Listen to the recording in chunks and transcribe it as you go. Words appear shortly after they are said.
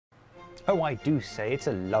Oh, I do say it's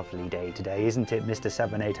a lovely day today, isn't it, Mr.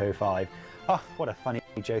 7805? Oh, what a funny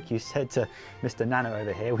joke you said to Mr. Nano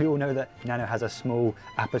over here. We all know that Nano has a small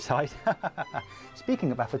appetite.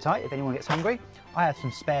 Speaking of appetite, if anyone gets hungry, I have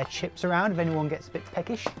some spare chips around if anyone gets a bit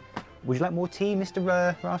peckish. Would you like more tea, Mr.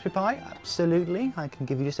 Raspberry Pi? Absolutely. I can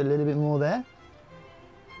give you just a little bit more there.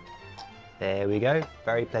 There we go.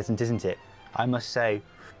 Very pleasant, isn't it? I must say,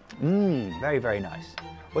 very, very nice.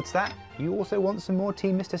 What's that? You also want some more tea,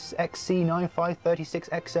 Mr.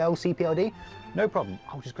 XC9536XL CPLD? No problem.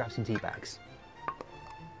 I'll just grab some tea bags.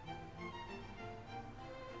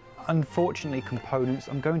 Unfortunately, components,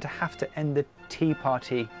 I'm going to have to end the tea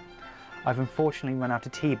party. I've unfortunately run out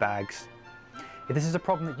of tea bags. If this is a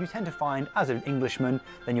problem that you tend to find as an Englishman,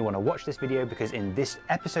 then you want to watch this video, because in this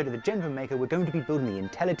episode of the Genuine Maker, we're going to be building the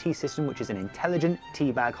IntelliTea system, which is an intelligent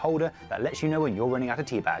tea bag holder that lets you know when you're running out of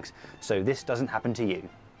tea bags, so this doesn't happen to you.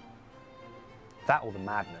 That or the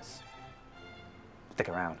madness. Stick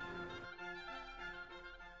around.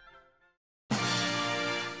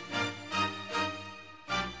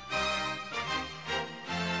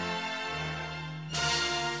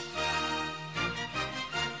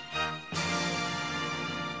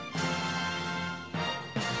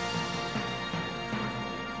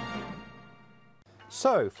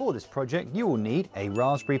 So for this project you will need a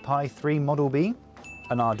Raspberry Pi 3 Model B,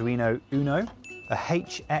 an Arduino Uno, a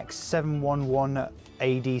HX711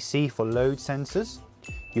 ADC for load sensors.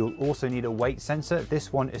 You'll also need a weight sensor.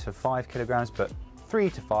 This one is for 5 kilograms, but 3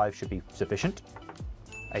 to 5 should be sufficient.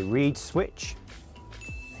 A reed switch,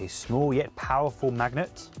 a small yet powerful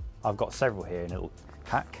magnet. I've got several here in a little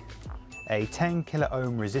pack. A 10 kilo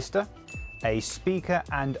ohm resistor, a speaker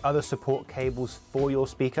and other support cables for your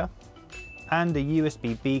speaker, and a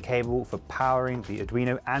USB-B cable for powering the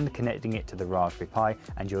Arduino and connecting it to the Raspberry Pi,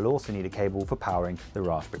 and you'll also need a cable for powering the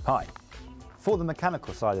Raspberry Pi. For the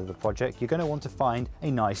mechanical side of the project, you're going to want to find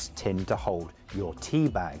a nice tin to hold your tea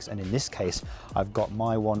bags, and in this case I've got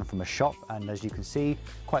my one from a shop, and as you can see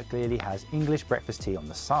quite clearly has English breakfast tea on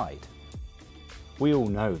the side. We all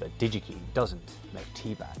know that DigiKey doesn't make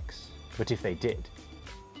tea bags, but if they did,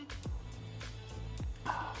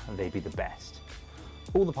 they'd be the best.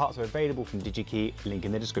 All the parts are available from DigiKey, link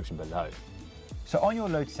in the description below. So on your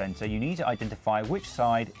load sensor, you need to identify which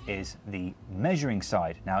side is the measuring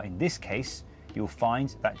side. Now in this case, you'll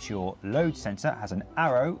find that your load sensor has an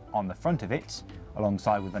arrow on the front of it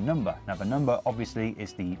alongside with a number. Now the number obviously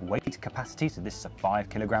is the weight capacity, so this is a 5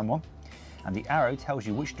 kilogram one. And the arrow tells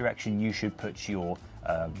you which direction you should put your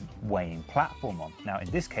weighing platform on. Now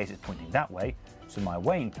in this case it's pointing that way, so my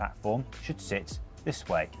weighing platform should sit this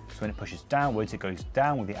way. So when it pushes downwards, it goes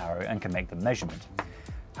down with the arrow and can make the measurement.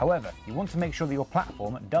 However, you want to make sure that your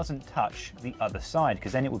platform doesn't touch the other side,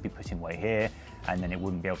 because then it would be putting weight here and then it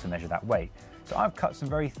wouldn't be able to measure that weight. So I've cut some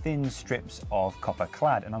very thin strips of copper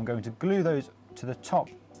clad, and I'm going to glue those to the top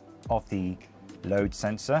of the load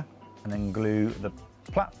sensor and then glue the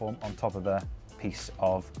platform on top of the piece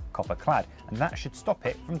of copper clad, and that should stop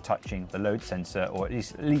it from touching the load sensor, or at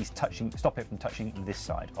least stop it from touching this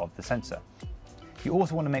side of the sensor. You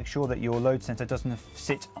also want to make sure that your load sensor doesn't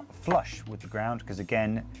sit flush with the ground, because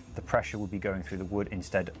again the pressure will be going through the wood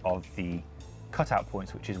instead of the cutout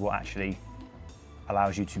points, which is what actually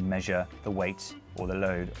allows you to measure the weight or the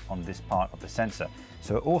load on this part of the sensor.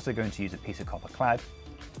 So we're also going to use a piece of copper clad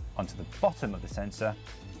onto the bottom of the sensor,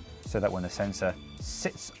 so that when the sensor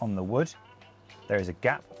sits on the wood, there is a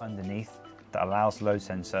gap underneath that allows the load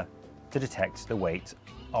sensor to detect the weight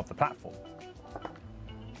of the platform.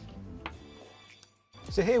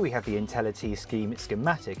 So here we have the IntelliTea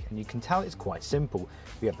schematic, and you can tell it's quite simple.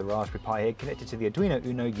 We have the Raspberry Pi here connected to the Arduino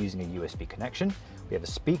Uno using a USB connection. We have a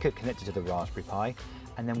speaker connected to the Raspberry Pi,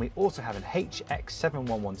 and then we also have an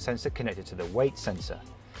HX711 sensor connected to the weight sensor.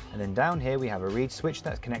 And then down here we have a reed switch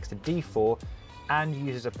that connects to D4 and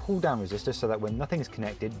uses a pull down resistor, so that when nothing is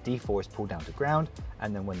connected, D4 is pulled down to ground,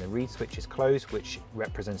 and then when the reed switch is closed, which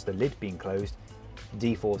represents the lid being closed,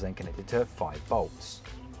 D4 is then connected to 5 volts.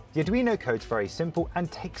 The Arduino code is very simple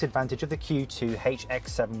and takes advantage of the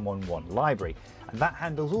Q2HX711 library, and that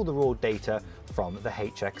handles all the raw data from the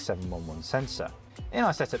HX711 sensor. In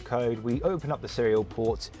our setup code, we open up the serial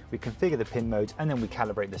ports, we configure the pin modes, and then we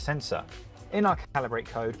calibrate the sensor. In our calibrate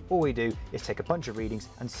code, all we do is take a bunch of readings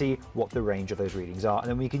and see what the range of those readings are, and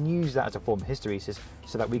then we can use that as a form of hysteresis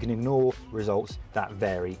so that we can ignore results that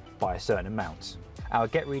vary by a certain amount. Our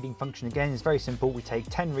get reading function again is very simple. We take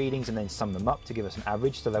 10 readings and then sum them up to give us an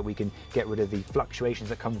average, so that we can get rid of the fluctuations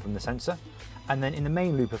that come from the sensor. And then in the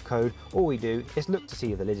main loop of code, all we do is look to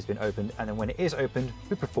see if the lid has been opened, and then when it is opened,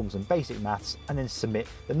 we perform some basic maths and then submit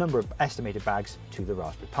the number of estimated bags to the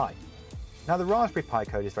Raspberry Pi. Now the Raspberry Pi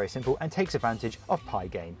code is very simple and takes advantage of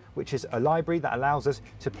Pygame, which is a library that allows us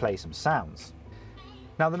to play some sounds.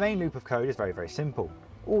 Now the main loop of code is very simple.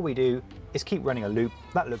 All we do is keep running a loop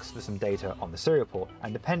that looks for some data on the serial port,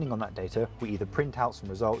 and depending on that data we either print out some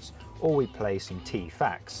results or we play some T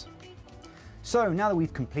facts. So now that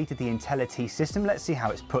we've completed the IntelliT system, let's see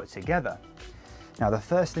how it's put together. Now the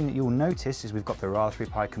first thing that you'll notice is we've got the Raspberry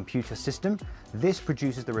Pi computer system. This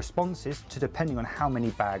produces the responses to depending on how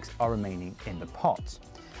many bags are remaining in the pot.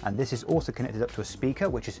 And this is also connected up to a speaker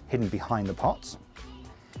which is hidden behind the pot.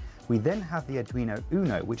 We then have the Arduino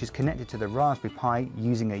Uno, which is connected to the Raspberry Pi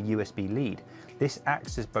using a USB lead. This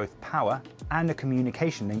acts as both power and a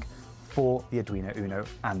communication link for the Arduino Uno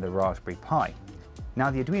and the Raspberry Pi. Now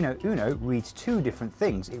the Arduino Uno reads two different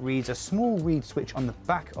things. It reads a small read switch on the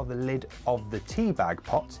back of the lid of the tea bag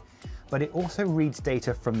pot, but it also reads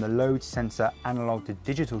data from the load sensor analog to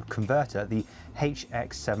digital converter, the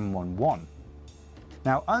HX711.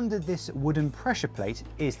 Now under this wooden pressure plate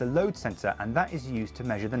is the load sensor, and that is used to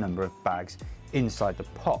measure the number of bags inside the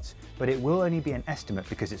pot, but it will only be an estimate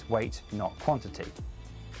because it's weight, not quantity.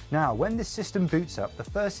 Now, when this system boots up, the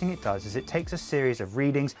first thing it does is it takes a series of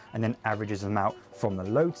readings and then averages them out from the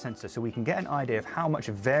load sensor so we can get an idea of how much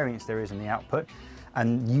variance there is in the output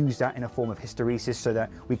and use that in a form of hysteresis so that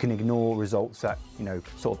we can ignore results that,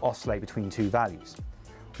 sort of oscillate between two values.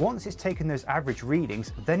 Once it's taken those average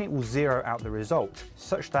readings, then it will zero out the result,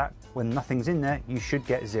 such that when nothing's in there, you should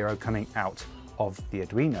get zero coming out of the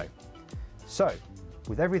Arduino. So,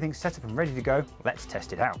 with everything set up and ready to go, let's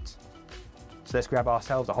test it out. So let's grab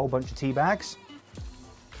ourselves a whole bunch of tea bags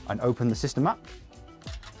and open the system up.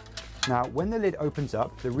 Now, when the lid opens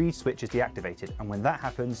up, the read switch is deactivated, and when that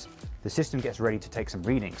happens, the system gets ready to take some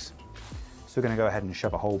readings. So we're going to go ahead and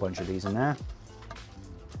shove a whole bunch of these in there,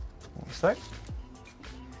 like so.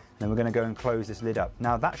 Then we're going to go and close this lid up.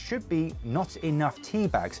 Now that should be not enough tea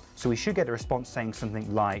bags, so we should get a response saying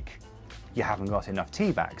something like, "You haven't got enough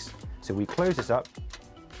tea bags." So we close this up,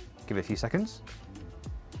 give it a few seconds.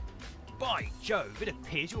 By Jove, it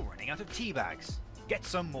appears you're running out of tea bags. Get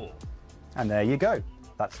some more. And there you go.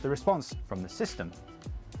 That's the response from the system.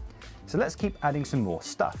 So let's keep adding some more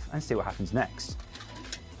stuff and see what happens next.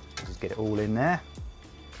 Just get it all in there.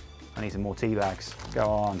 I need some more tea bags. Go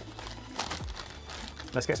on.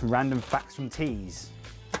 Let's get some random facts from teas.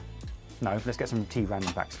 No, let's get some tea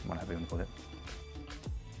random facts, whatever you want to call it.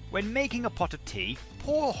 When making a pot of tea,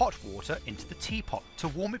 pour hot water into the teapot to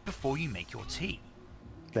warm it before you make your tea.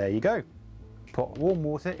 There you go. Put warm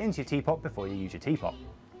water into your teapot before you use your teapot.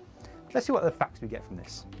 Let's see what other facts we get from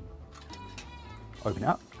this. Open it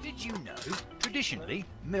up. Did you know, traditionally,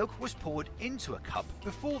 milk was poured into a cup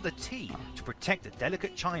before the tea to protect the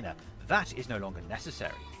delicate china? That is no longer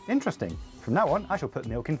necessary. Interesting. From now on, I shall put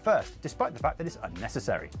milk in first, despite the fact that it's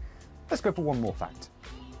unnecessary. Let's go for one more fact.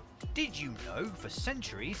 Did you know, for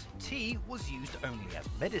centuries, tea was used only as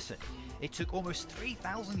medicine? It took almost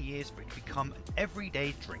 3,000 years for it to become an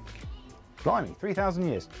everyday drink. Blimey, 3,000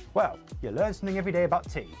 years. Well, you learn something every day about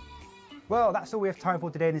tea. Well, that's all we have time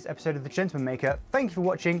for today in this episode of The Gentleman Maker. Thank you for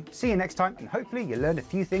watching, see you next time, and hopefully you learned a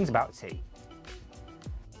few things about tea.